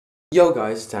Yo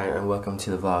guys, it's Aaron and welcome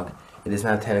to the vlog. It is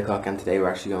now 10 o'clock and today we're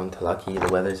actually going to Lucky. The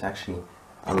weather's actually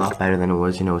a lot better than it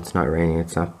was. You know, it's not raining,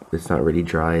 it's not really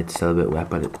dry, it's still a bit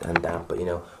wet and damp, but you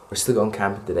know, we're still going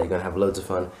camping today, gonna have loads of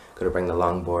fun, gonna bring the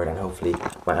longboard, and hopefully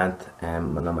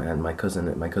my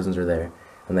cousins are there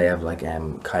and they have like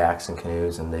kayaks and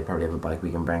canoes, and they probably have a bike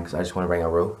we can bring, because I just want to bring a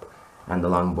rope and the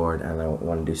longboard, and I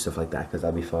want to do stuff like that because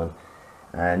that'll be fun.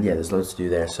 And yeah, there's loads to do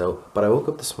there. So, but I woke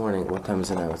up this morning. What time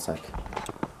is it now? It's like,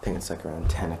 I think it's like around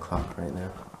 10 o'clock right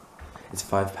now. It's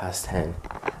 10:05,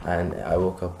 and I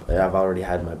woke up. I've already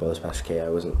had my Buzz Pass K. I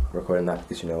wasn't recording that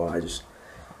because, you know, I just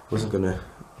wasn't gonna.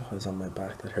 I was on my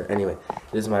back, that hurt. Anyway,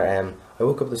 it doesn't matter. I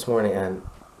woke up this morning and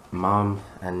Mom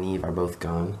and Neve are both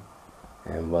gone.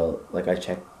 Well, like, I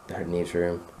checked Neve's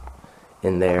room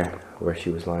in there where she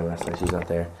was lying last night. She's not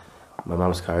there. My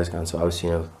mom's car is gone, so obviously,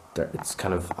 you know, it's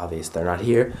kind of obvious they're not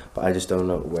here, but I just don't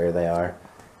know where they are.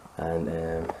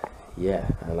 And yeah,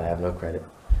 and I have no credit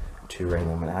to ring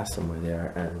them and ask them where they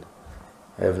are, and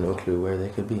I have no clue where they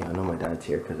could be. I know my dad's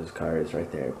here because his car is right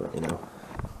there, but you know,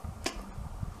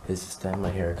 is down my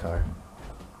hair car.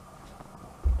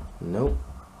 Nope.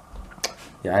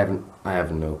 Yeah, I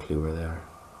have no clue where they are.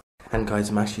 And guys,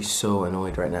 I'm actually so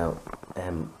annoyed right now.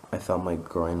 I thought my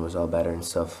groin was all better and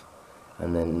stuff,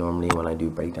 and then normally when I do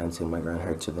breakdancing my groin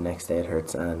hurts, or the next day it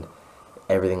hurts, and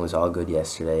everything was all good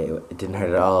yesterday. It didn't hurt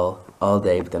at all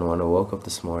day, but then when I woke up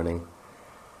this morning,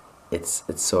 it's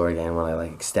sore again when I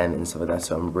like extend it and stuff like that.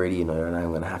 So I'm really annoyed right now.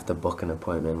 I'm gonna have to book an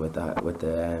appointment with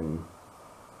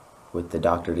the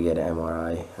doctor to get an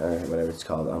MRI or whatever it's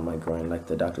called on my groin, like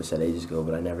the doctor said ages ago,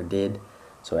 but I never did.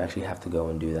 So I actually have to go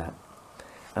and do that.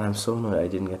 And I'm so annoyed I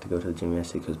didn't get to go to the gym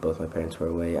yesterday because both my parents were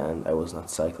away, and I was not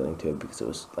cycling to it because it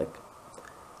was like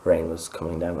rain was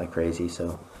coming down like crazy.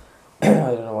 So I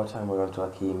don't know what time we're going to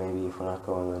Lucky. Maybe if we're not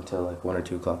going until like 1 or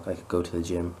 2 o'clock, I could go to the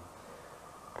gym.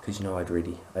 Because, you know, I'd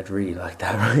really like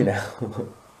that right now.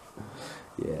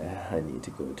 Yeah, I need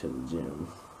to go to the gym.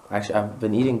 Actually, I've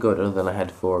been eating good, other than I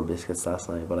had 4 biscuits last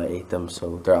night, but I ate them,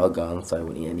 so they're all gone, so I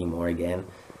won't eat any more again.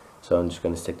 So I'm just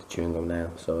going to stick to chewing gum now,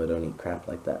 so I don't eat crap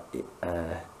like that.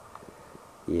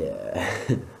 Yeah.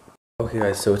 Okay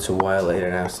guys, so it's a while later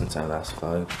now since I last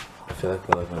vlogged. I feel like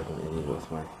I look like an idiot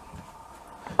with my...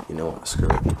 You know what, screw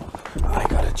it. I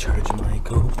gotta charge my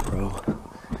GoPro.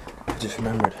 I just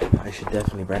remembered, I should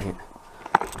definitely bring it.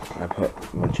 I put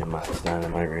a bunch of mats down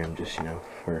in my room just, you know,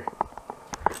 for...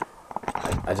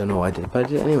 I don't know why I did it, but I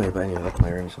did it anyway. But anyway, look, my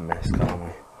room's a mess. Got all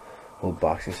my old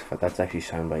boxing stuff. That's actually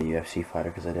signed by a UFC fighter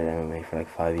because I did MMA for like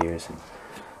 5 years. And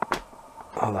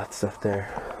all that stuff there.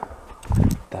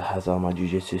 That has all my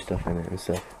jiu-jitsu stuff in it and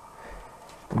stuff.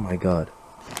 Oh my god.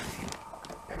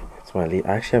 It's my lead.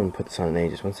 I actually haven't put this on in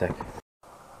ages. 1 sec.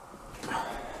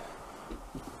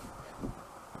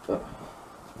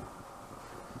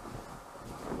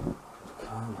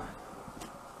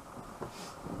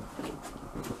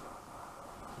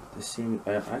 This seems...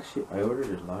 I ordered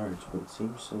it large, but it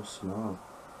seems so small.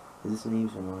 Is this an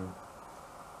Eves or mine?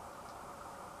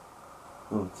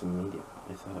 Oh, it's a medium.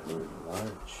 I thought I ordered a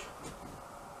large.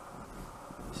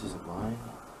 This isn't mine.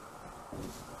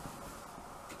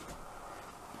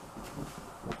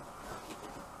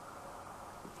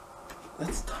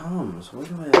 That's Tom's. Why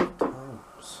do I have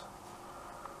Tom's?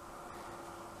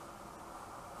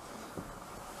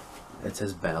 It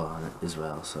says Bell on it as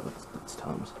well, so it's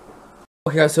Tom's.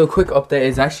 Okay guys, so a quick update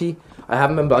is actually, I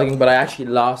haven't been vlogging, but I actually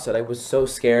lost it. I was so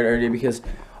scared earlier because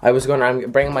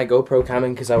I'm bringing my GoPro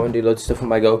camming because I want to do loads of stuff with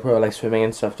my GoPro, like swimming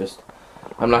and stuff.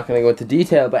 I'm not going to go into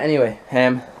detail, but anyway,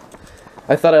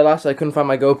 I thought I lost it. I couldn't find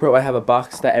my GoPro. I have a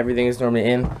box that everything is normally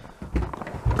in.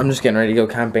 I'm just getting ready to go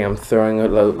camping. I'm throwing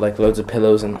out like loads of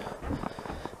pillows and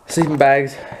sleeping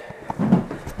bags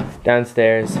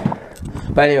downstairs.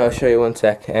 But anyway, I'll show you 1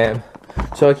 sec.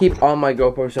 So I keep all my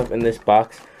GoPro stuff in this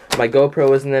box. My GoPro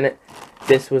wasn't in it,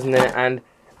 this wasn't in it, and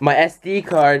my SD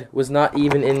card was not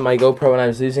even in my GoPro when I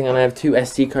was losing, and I have 2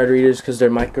 SD card readers because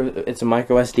they're it's a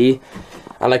micro SD,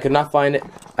 and I could not find it.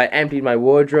 I emptied my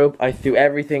wardrobe, I threw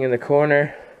everything in the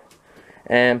corner,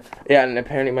 yeah, and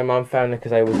apparently my mom found it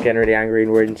because I was getting really angry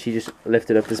and worried, and she just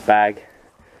lifted up this bag,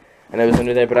 and it was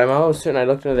under there, but I'm almost certain I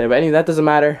looked under there, but anyway, that doesn't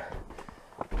matter.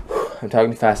 I'm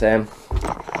talking too fast, I'm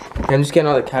just getting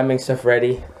all the camping stuff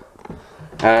ready.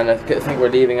 And I think we're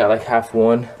leaving at like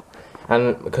 1:30,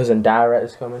 and my cousin Dara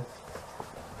is coming,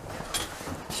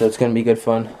 so it's gonna be good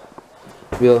fun.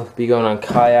 We'll be going on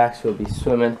kayaks, we'll be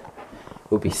swimming,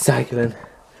 we'll be cycling.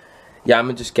 Yeah, I'm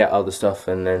gonna just get all the stuff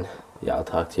and then yeah, I'll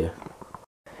talk to you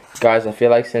guys. I feel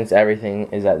like since everything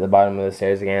is at the bottom of the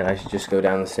stairs again, I should just go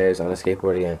down the stairs on a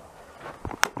skateboard again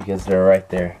because they're right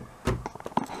there.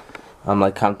 I'm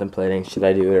like contemplating, should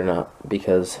I do it or not,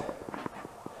 because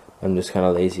I'm just kind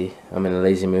of lazy. I'm in a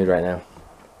lazy mood right now.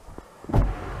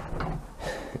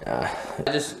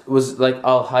 I just was like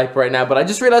all hype right now, but I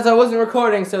just realized I wasn't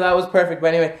recording, so that was perfect.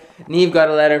 But anyway, Neve got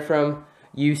a letter from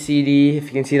UCD, if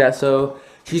you can see that, so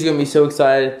she's gonna be so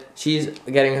excited. She's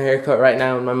getting her haircut right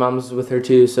now, and my mom's with her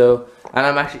too, so, and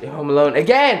I'm actually home alone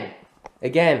again,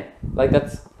 like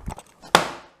it's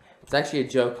actually a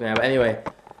joke now, but anyway,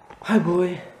 hi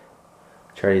boy.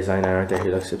 Charlie's lying out right there, he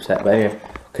looks upset, but anyway,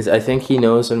 because I think he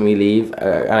knows when we leave,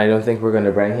 and I don't think we're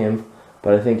gonna bring him.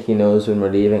 But I think he knows when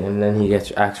we're leaving, and then he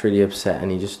acts really upset,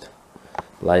 and he just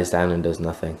lies down and does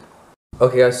nothing.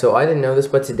 Okay guys, so I didn't know this,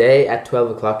 but today at 12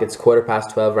 o'clock, it's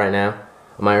 12:15 right now.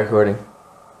 Am I recording?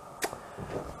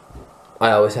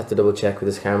 I always have to double check with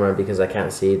this camera because I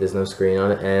can't see, there's no screen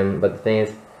on it. But the thing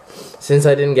is, since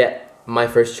I didn't get my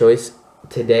first choice,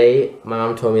 today my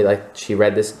mom told me, like, she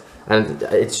read this, and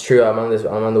it's true, I'm on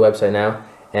the website now.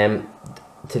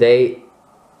 Today,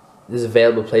 there's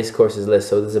available place courses list,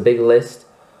 so there's a big list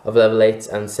of level 8s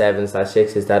and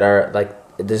 7/6s that are like,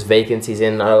 there's vacancies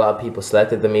in, not a lot of people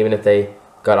selected them, even if they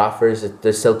got offers,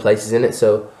 there's still places in it,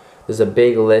 so there's a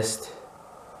big list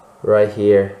right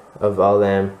here of all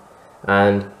them,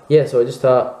 and yeah, so I just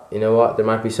thought, you know what, there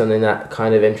might be something that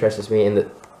kind of interests me in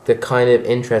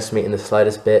the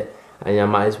slightest bit, and I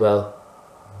might as well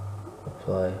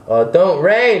apply. Oh, don't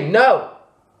rain, no!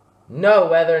 No,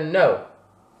 weather, no!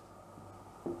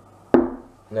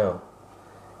 No.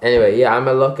 Anyway, yeah, I'm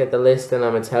gonna look at the list and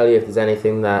I'm gonna tell you if there's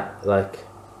anything that like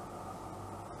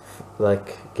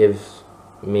gives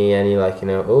me any, like, you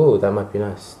know, oh, that might be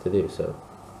nice to do. So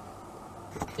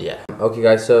yeah. Okay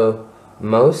guys, so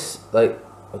most, like,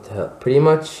 what the hell, pretty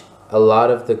much a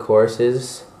lot of the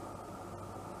courses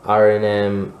are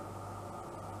in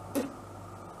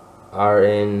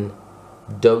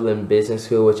Dublin Business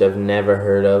School, which I've never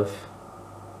heard of.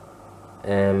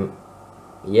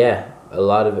 Yeah, a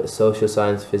lot of it, social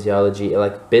science, physiology,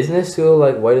 like business school,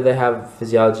 like why do they have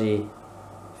physiology,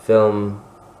 film,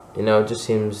 you know, it just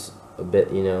seems a bit,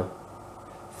 you know,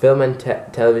 film and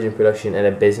television production at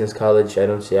a business college, I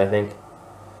don't see, I think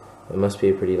it must be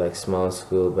a pretty like small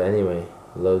school, but anyway,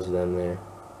 loads of them there.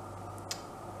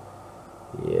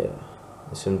 Yeah,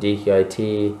 there's some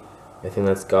DKIT, I think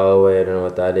that's Galway, I don't know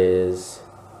what that is,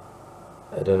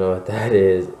 I don't know what that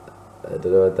is,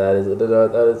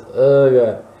 oh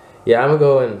god. Yeah, I'm gonna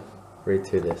go and read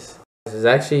through this. There's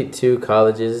actually two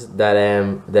colleges that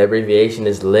the abbreviation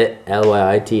is LIT,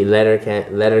 LYIT,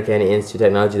 Letterkenny Institute of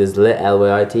Technology. There's LIT,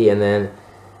 LYIT, and then,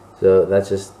 so that's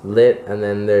just LIT, and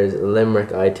then there's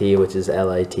Limerick IT, which is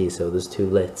LIT, so there's two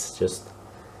LITs, just,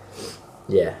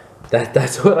 yeah.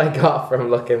 That's what I got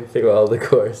from looking through all the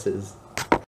courses.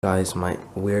 Guys, my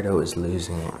weirdo is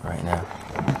losing it right now.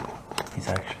 He's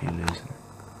actually losing it.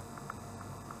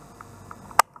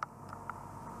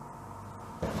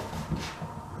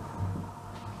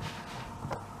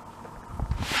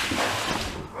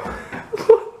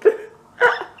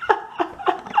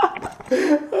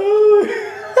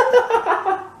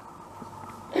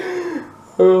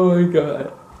 Oh my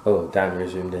god. Oh damn, you're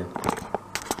zoomed in.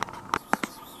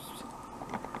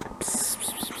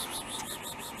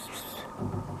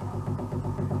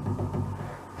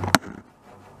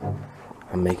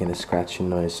 I'm making a scratching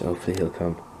noise, so hopefully he'll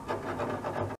come.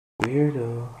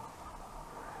 Weirdo.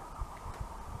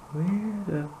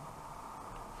 Weirdo.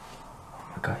 Oh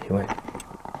my god, he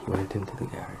went into the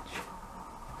garage.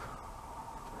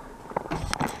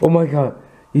 Oh my god,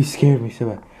 you scared me so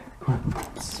bad. Come on.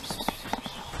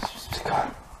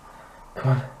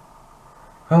 Come on.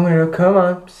 Oh my god, come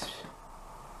on.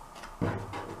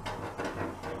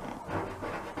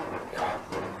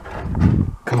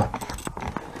 Come on.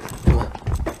 Come on.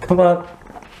 Come on.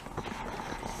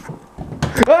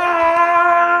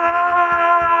 Ah!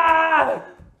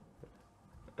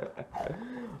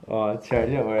 Oh,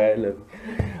 Charlie, don't worry, I love you.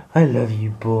 I love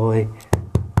you, boy.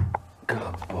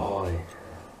 Good boy.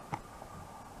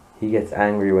 He gets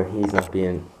angry when he's not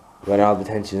being, when all the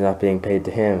attention's not being paid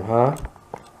to him, huh?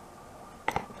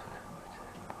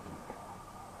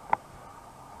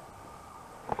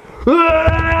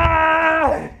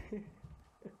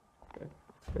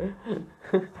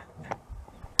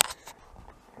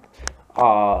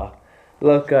 Aw,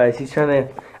 look guys, he's trying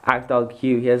to act all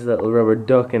cute. He has a little rubber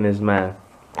duck in his mouth.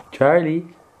 Charlie.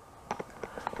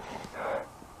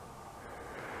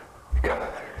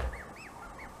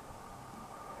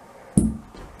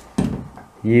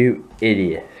 You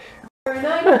idiot.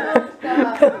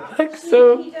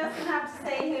 So, he doesn't have to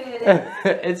say who it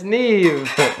is. It's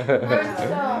Neve.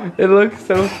 It looks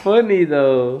so funny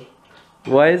though.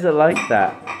 Why is it like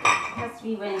that? It has to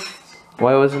be rinsed.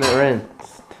 Why wasn't it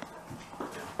rinsed?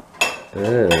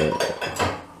 Ugh.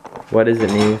 What is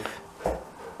it, Neve?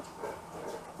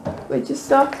 Wait, just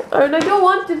stop. Aaron, I don't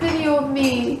want the video of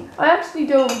me. I actually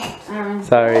don't.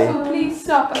 Sorry. So please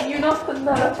stop. And you're not putting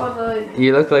that up online.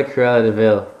 You look like Cruella de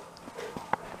Vil.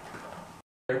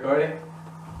 Recording?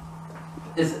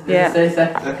 Does it say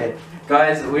sex? Okay.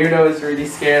 Guys, Weirdo is really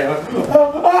scared.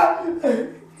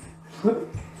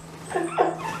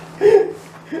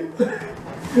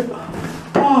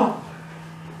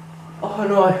 Oh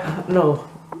no, no.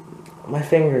 My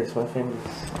fingers.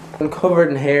 I'm covered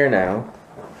in hair now.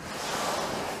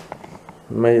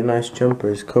 My nice jumper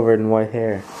is covered in white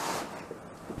hair.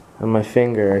 And my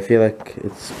finger, I feel like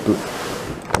it's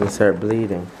gonna start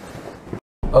bleeding.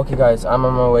 Okay guys, I'm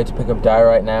on my way to pick up Dara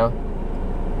right now.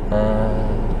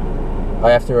 I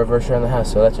have to reverse around the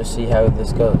house, so let's just see how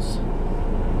this goes.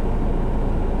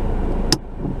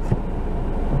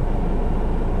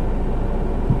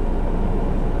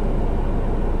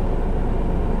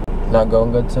 Not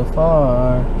going good so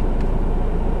far.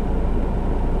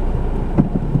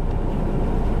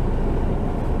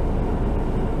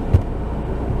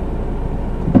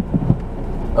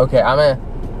 Okay, I'm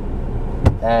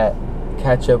gonna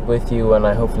catch up with you when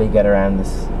I hopefully get around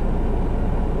this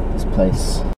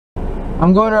place.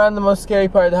 I'm going around the most scary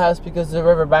part of the house because the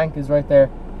river bank is right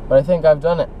there, but I think I've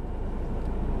done it.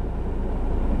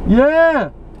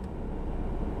 Yeah!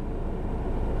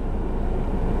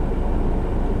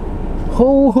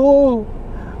 Ho ho!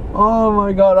 Oh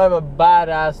my god, I'm a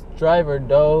badass driver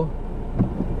though.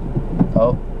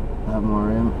 Oh, I have more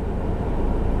room.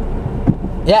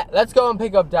 Yeah, let's go and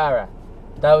pick up Dara.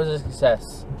 That was a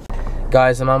success.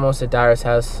 Guys, I'm almost at Dara's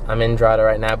house. I'm in Drogheda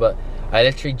right now, but I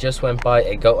literally just went by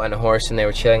a goat and a horse and they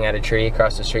were chilling at a tree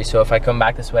across the street. So if I come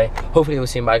back this way, hopefully we'll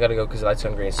see them, but I gotta go because the lights are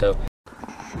on green, so.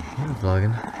 I'm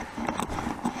vlogging.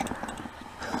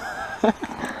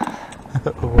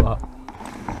 Wow.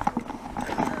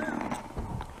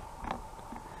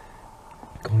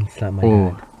 Go and slap my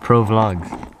hand. Pro vlogs.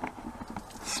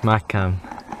 Smack cam.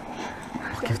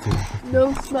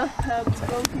 No smack cam.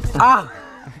 Ah!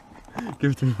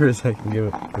 Give it to me for a second. Give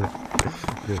it.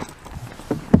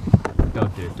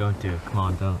 Don't do it. Come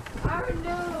on, don't. Aaron,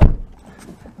 no.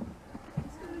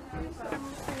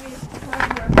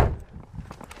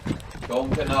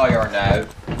 Don't deny her now.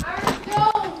 Aaron,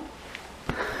 don't.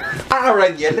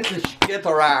 Aaron, you little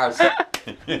shitter ass.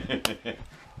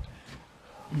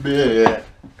 Bleh.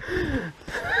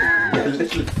 You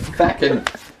little fucking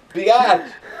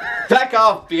biatch. Back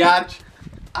off, biatch.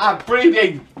 I'm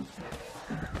breathing.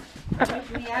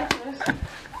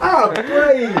 Oh,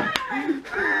 breathe.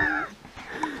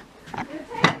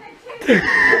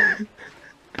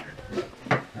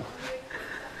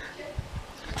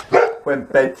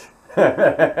 Whimpet.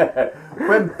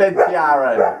 Whimpet,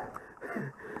 Aaron.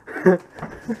 Look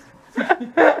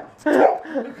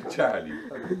at Charlie.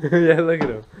 Yeah, look at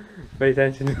him. Pay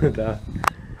attention to that.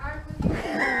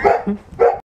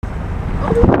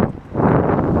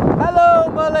 Hello,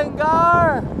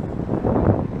 Mullingar!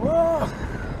 Whoa!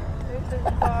 There's the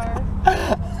car.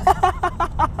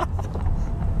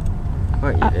 What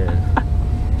are you doing?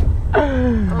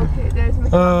 Okay, there's my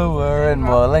Oh, we're in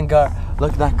Mullingar.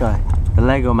 Look at that guy, the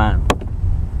Lego man.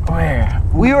 Where?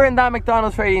 We were in that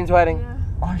McDonald's for Aiden's wedding. Yeah.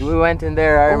 We went in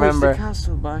there, I remember. It's the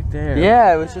castle back there.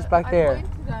 Yeah, it was just back there. I'm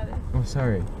pointing at it. Oh,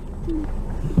 sorry.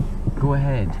 Go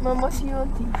ahead. Mum, what do you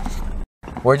want?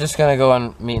 We're just gonna go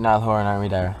and meet Niall Horan, aren't we,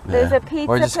 Dara? There's a pizza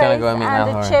We're just place gonna go and meet Niall and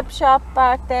a Horan. chip shop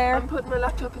back there. I'm putting my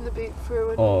laptop in the boot for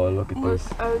when Oh, look at this.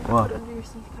 I would What? put it under your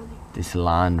seat, can you? This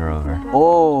Land Rover.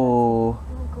 Oh,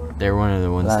 They're one of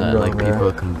the ones Land that like Rover.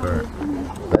 people convert.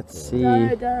 let's see.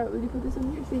 Dara, will you put this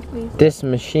under your seat, please? This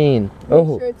machine. Make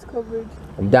Oh, sure it's covered.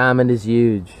 damn, it is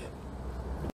huge.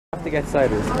 Have to get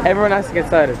ciders. Everyone has to get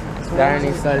ciders. Darren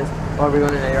needs ciders. Oh, we're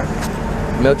going in there.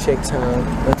 Milkshake time.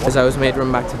 As I was made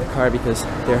run back to the car because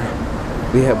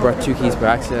we had brought 2 keys by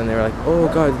accident and they were like, oh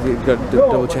god, you got to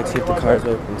double check see if the car's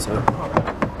open, so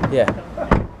yeah.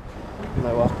 I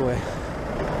might walk away.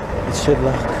 It should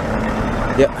lock.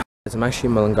 Yep. I'm actually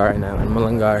in Mullingar right now, and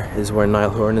Mullingar is where Niall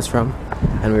Horan is from,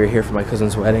 and we were here for my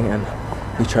cousin's wedding and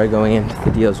we tried going into the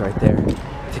deals right there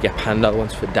to get Pandal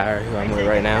ones for Dara, who I'm with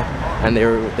right now, and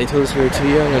they told us we were too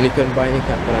young and we couldn't buy any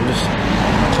cap, but I'm just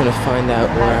trying to find out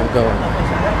where I'm going.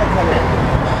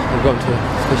 I'm going to a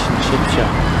fish and chip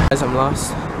shop. As I'm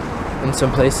lost in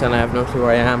some place and I have no clue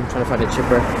where I am, trying to find a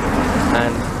chipper,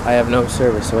 and I have no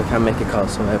service, so I can't make a call,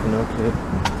 so I have no clue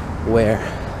where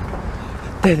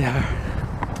they are.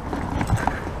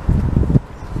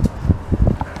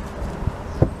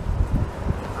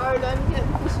 Alright, I'm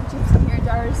getting fish and chips in here.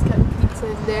 Dara's getting pizza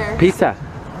in there. Pizza.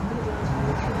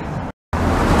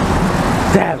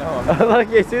 Damn. No. Look,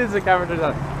 as soon as the camera turns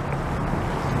on.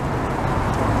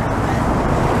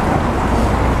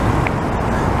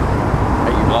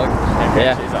 Are you vlogging?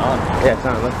 Yeah. It's on. Yeah, it's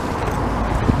on, look.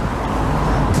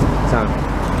 It's on.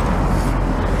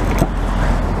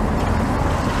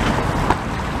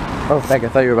 Oh, heck, I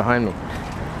thought you were behind me.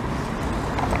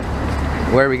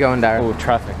 Where are we going, Darren? Oh,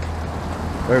 traffic.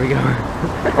 Where are we going?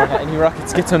 Any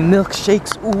rockets? Get some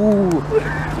milkshakes. Ooh.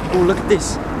 Oh, look at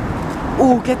this.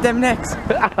 Oh, get them next.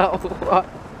 Ow, what?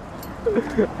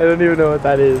 I don't even know what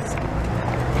that is.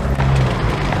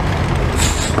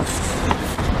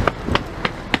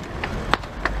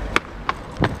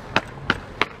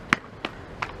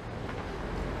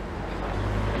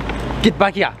 Get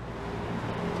back here.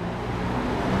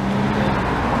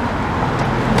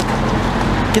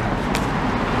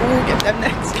 Get them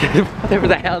next. Whatever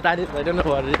the hell that is, I don't know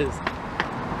what it is.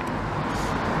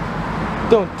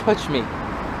 Don't touch me.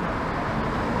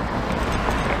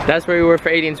 That's where we were for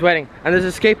Aiden's wedding. And there's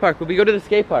a skate park. Will we go to the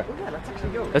skate park? Oh, yeah, let's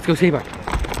actually go. Let's go skate park.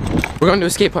 We're going to a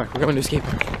skate park. We're going to a skate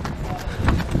park.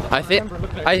 I think.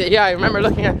 Yeah, I remember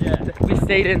looking at. Yeah. We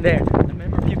stayed in there. I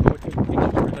remember people would take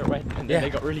pictures for their wedding and then they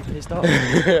got really pissed off.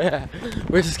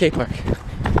 Where's the skate park?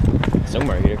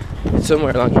 Somewhere here. It's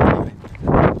somewhere along here. Anyway.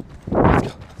 Let's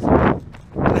go.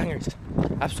 Langers.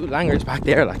 Absolute langers back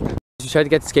there, like. We tried to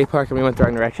get to the skate park and we went the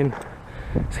wrong direction.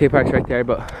 Skate park's right there,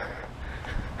 but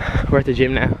we're at the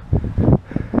gym now.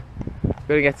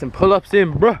 Gotta get some pull-ups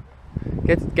in, bruh.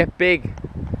 Get big.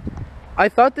 I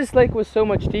thought this lake was so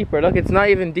much deeper. Look, it's not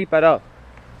even deep at all.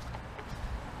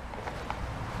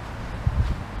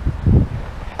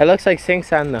 It looks like sink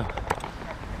sand though.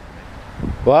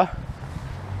 What?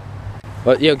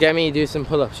 Well, yo, get me to do some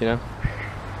pull-ups, you know?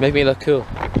 Make me look cool.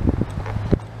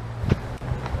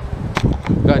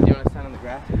 God, do you want to stand on the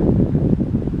grass?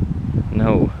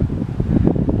 No.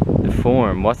 The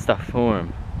form. What's that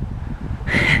form?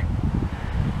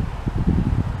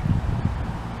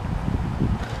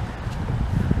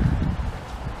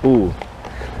 Ooh.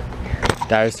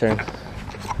 Dar's turn.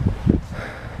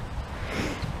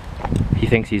 He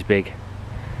thinks he's big.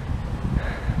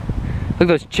 Look at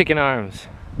those chicken arms.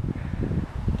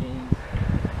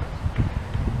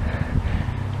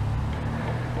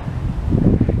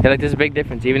 Yeah, like there's a big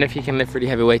difference. Even if you can lift really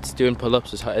heavy weights, doing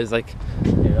pull-ups is like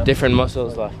different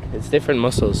muscles. Like it's different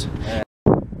muscles. Yeah.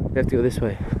 We have to go this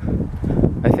way,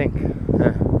 I think.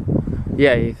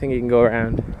 Yeah, you think you can go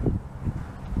around?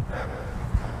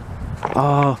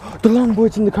 Oh, the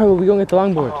longboard's in the car. Will we go and get the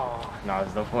longboard? Oh, no,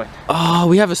 there's no point. Oh,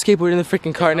 we have a skateboard in the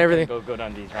freaking car and everything. Go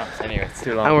down these ramps anyway. It's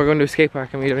too long. And we're going to a skate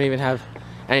park and we don't even have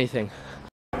anything.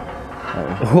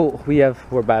 Oh, we're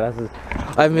badasses.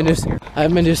 I haven't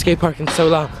been to a skate park in so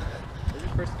long.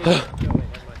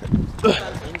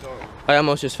 I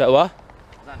almost just fell. What?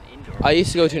 I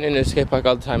used to go to an indoor skate park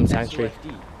all the time in Sanctuary.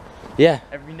 Yeah.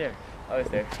 Ever been there? I was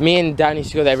there. Me and Dan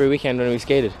used to go there every weekend when we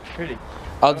skated. Really?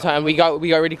 All the time. We got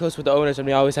really close with the owners and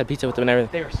we always had pizza with them and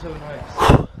everything. They were so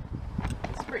nice.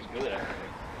 It's pretty good actually.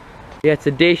 Yeah, it's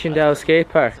a Deschendale skate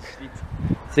park.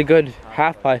 It's a good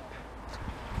half pipe.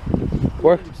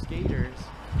 Work. Skaters.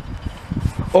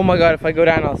 Oh my god, if I go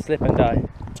down I'll slip and die.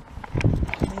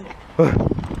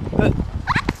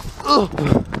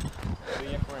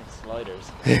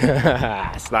 Sliders.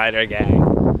 Slider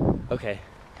gang. Okay.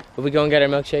 Will we go and get our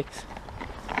milkshakes?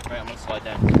 Right, I'm gonna slide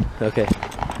down. Okay.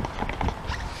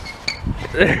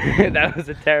 That was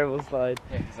a terrible slide.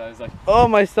 Yeah, because I was like, Oh,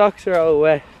 my socks are all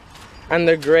wet. And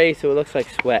they're grey, so it looks like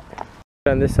sweat.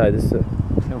 On this side, this is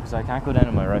no, because I can't go down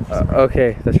on my right.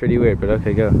 okay, that's really weird, but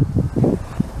okay, go.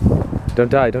 Don't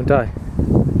die, don't die.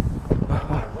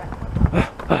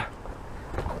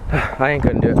 I ain't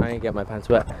gonna do it, I ain't get my pants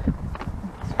wet.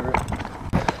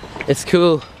 It's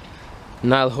cool.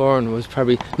 Niall Horan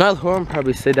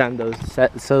probably slid down those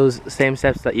same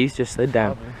steps that you just slid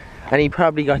down. Probably. And he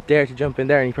probably got there to jump in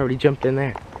there and he probably jumped in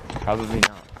there. Probably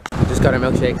not. We just got our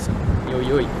milkshakes. Yo,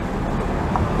 yo.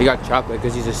 He got chocolate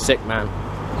because he's a sick man.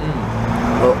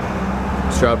 Oh,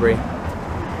 strawberry.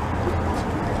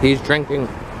 He's drinking.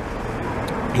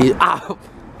 Ow!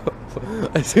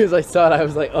 As soon as I saw it, I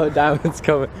was like, oh damn, it's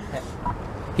coming.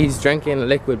 He's drinking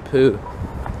liquid poo.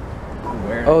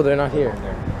 Where? Oh, they're not here.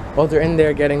 Oh, they're in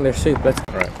there getting their soup. Let's.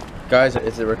 Right. Guys,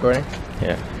 is it recording?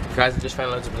 Yeah. Guys, I just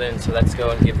found loads of balloons, so let's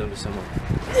go and give them to someone.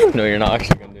 No, you're not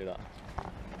actually gonna do that.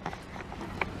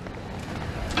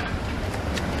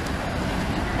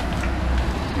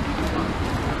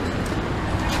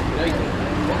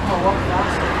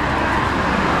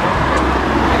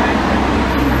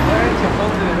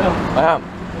 I am,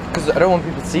 because I don't want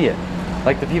people to see it.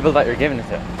 Like the people that you're giving it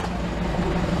to.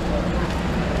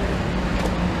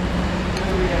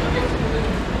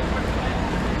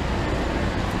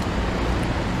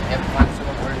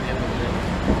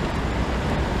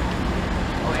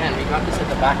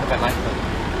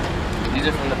 These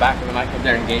are from the back of the nightclub.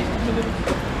 They're engagement balloons.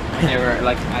 They were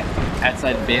like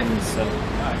outside bins, so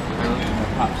I don't know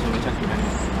pop, so we took them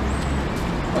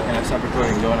anyway. Okay, now stop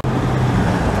recording. Go on.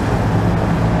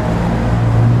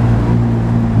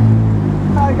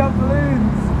 I got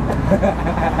balloons.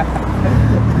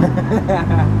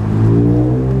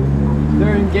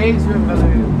 They're engagement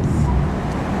balloons.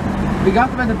 We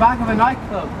got them at the back of a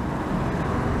nightclub.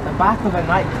 The back of a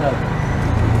nightclub.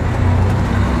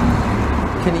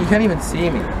 You can't even see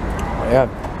me. Yeah.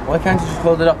 Why can't you just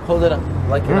hold it up? Hold it up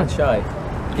like you're not shy.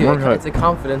 It's a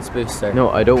confidence booster. No,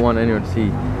 I don't want anyone to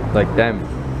see, like them.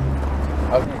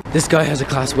 Okay. This guy has a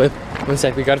class whip. One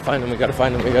sec, we gotta find him, we gotta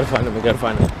find him, we gotta find him, we gotta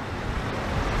find him.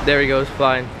 There he goes,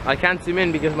 flying. I can't zoom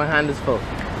in because my hand is full.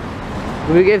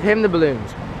 Will we give him the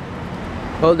balloons?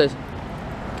 Hold this.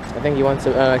 I think he wants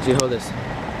to, actually hold this.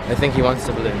 I think he wants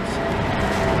the balloons.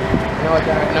 You know what,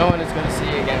 Darren? No one is gonna see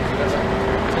you again.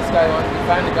 This guy wants, we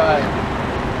found a guy.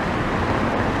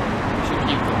 We should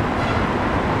keep them.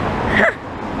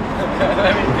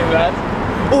 Let me do that.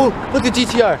 Oh, look at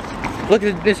GTR. Look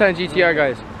at this Nissan GTR,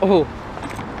 guys. Oh.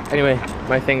 Anyway,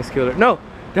 my thing's cooler. No,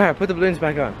 Dara, put the balloons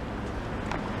back on.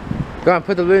 Go on,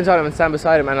 put the balloons on him and stand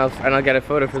beside him, and I'll get a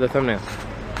photo for the thumbnail.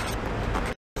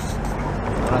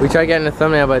 We tried getting a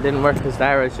thumbnail, but it didn't work because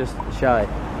Dara is just shy.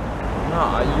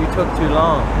 No, you took too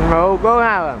long. No, go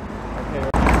have him. Okay.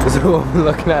 There's a woman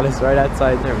looking at us right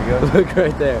outside. There we go. Look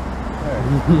right there.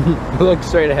 Look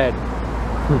straight ahead.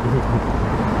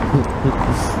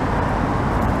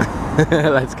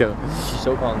 Let's go. She's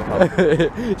so calling the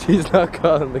cops. She's not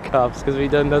calling the cops because we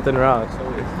done nothing wrong.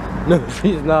 No,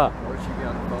 she's not. Or she'd be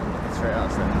on the phone looking straight at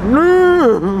us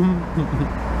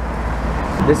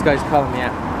then. This guy's calling me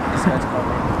out. This guy's calling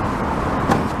me out.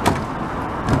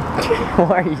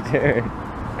 What are you doing?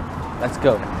 Let's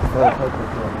go.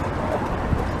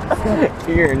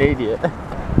 You're an idiot.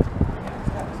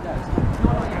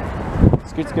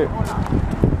 Scoot, scoot.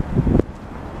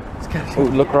 Oh,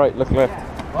 look right, look left.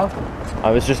 What?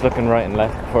 I was just looking right and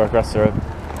left before I crossed the road.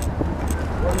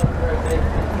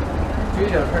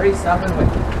 Judo, hurry, stop and wait.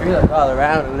 Hurry, look all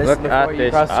around and listen Look at before you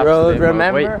this cross the road. absolute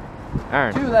Remember? wait.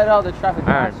 Aaron. To let all the traffic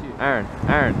pass you.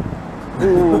 Aaron.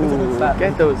 Ooh,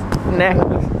 Get those necks.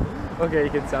 Okay, you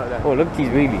can stop that. Oh, look at these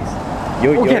wheelies. Yo,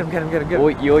 Oh, yo. get him.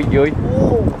 Oi, yo, yo.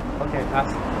 Okay,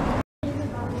 pass.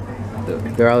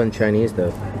 They're all in Chinese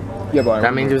though. Yeah, but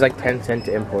That means it was like 10 cents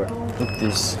to import. Look at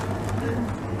this.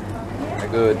 They're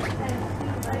good.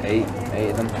 Eight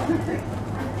of them.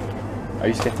 I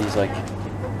used to get these like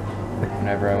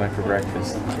whenever I went for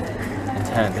breakfast. And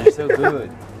 10. They're so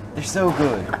good. They're so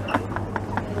good.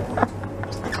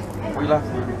 We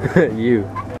laughing. You.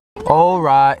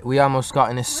 Alright, we almost got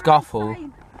in a scuffle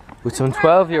with some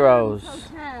 12-year-olds.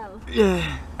 Yeah.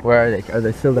 Where are they? Are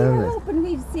they still down there? Hoping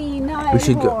we'd see Niall We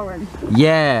should go. Horan.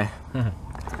 Yeah.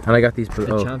 And I got these.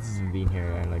 The Oh. chances of being here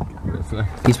are like,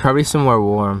 it's He's probably somewhere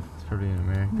warm. probably in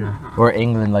America. Or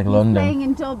England, like He's London. playing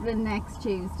in Dublin next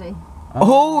Tuesday.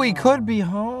 Oh, he could be I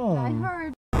home.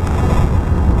 heard.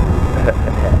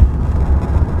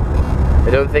 I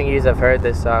don't think yous have heard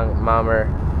this song, Mommer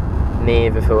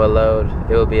Neve. If it will load,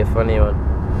 it will be a funny one.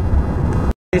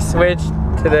 We switched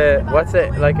to the, what's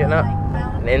it, like an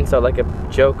insult, like a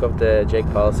joke of the Jake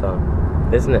Paul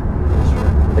song, isn't it?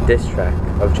 A diss track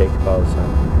of Jake Paul's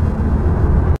song.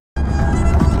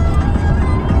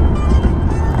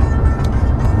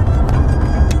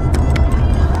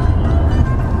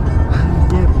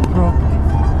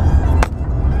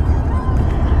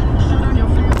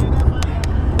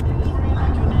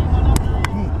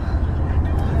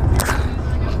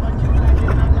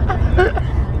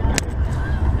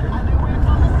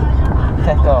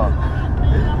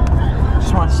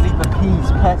 Just want to sleep in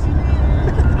peace, pet.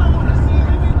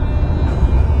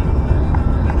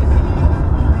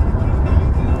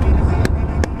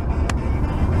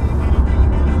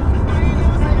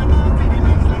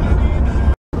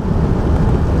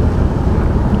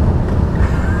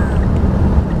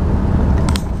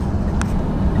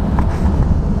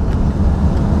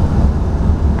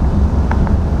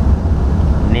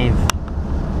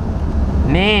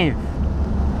 Neve.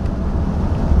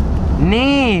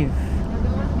 Neve!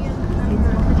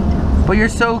 But you're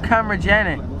so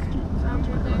cameragenic.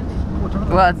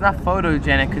 Well, it's not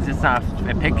photogenic because it's not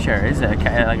a picture, is it?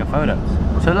 Like a photo.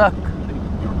 So look.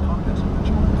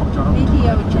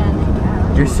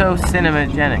 Videogenic. You're so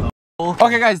cinemagenic.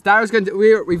 Okay guys, Dara's going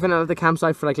to, we've been at the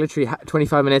campsite for like literally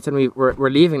 25 minutes and we're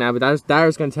leaving now, but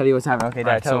Dara's going to tell you what's happening. Okay,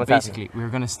 Dara, Right, tell so me what's basically, we were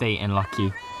going to stay in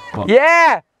Lockheed. happening.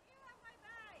 Yeah!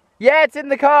 Yeah, it's in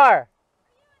the car!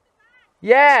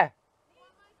 Yeah!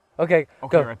 Okay,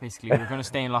 Okay, go. right, basically, we were going to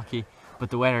stay in Lockheed, but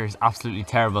the weather is absolutely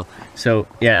terrible. So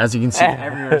yeah, as you can see,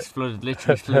 everywhere is flooded,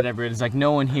 literally flooded everywhere. There's like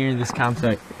no one here in this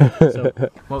campsite. So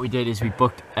what we did is we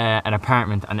booked an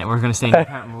apartment, and we're gonna stay in the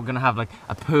apartment. We're gonna have like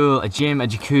a pool, a gym, a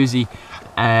jacuzzi.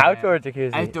 Outdoor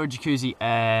jacuzzi. Outdoor jacuzzi.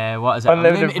 What is it?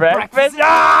 Unlimited breakfast.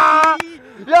 Yeah!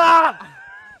 Yeah!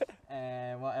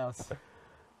 What else?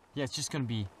 Yeah, it's just gonna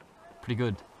be pretty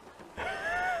good.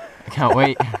 I can't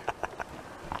wait.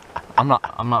 I'm not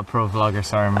a pro vlogger,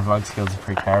 sorry, my vlog skills are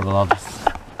pretty terrible,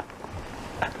 obviously.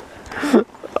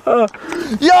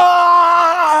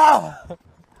 Yeah!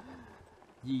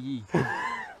 Yee yee.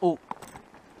 Oh.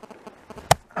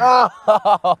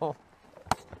 Oh!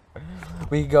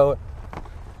 We go.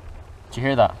 Did you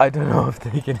hear that? I don't know if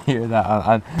they can hear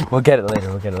that. We'll get it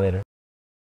later.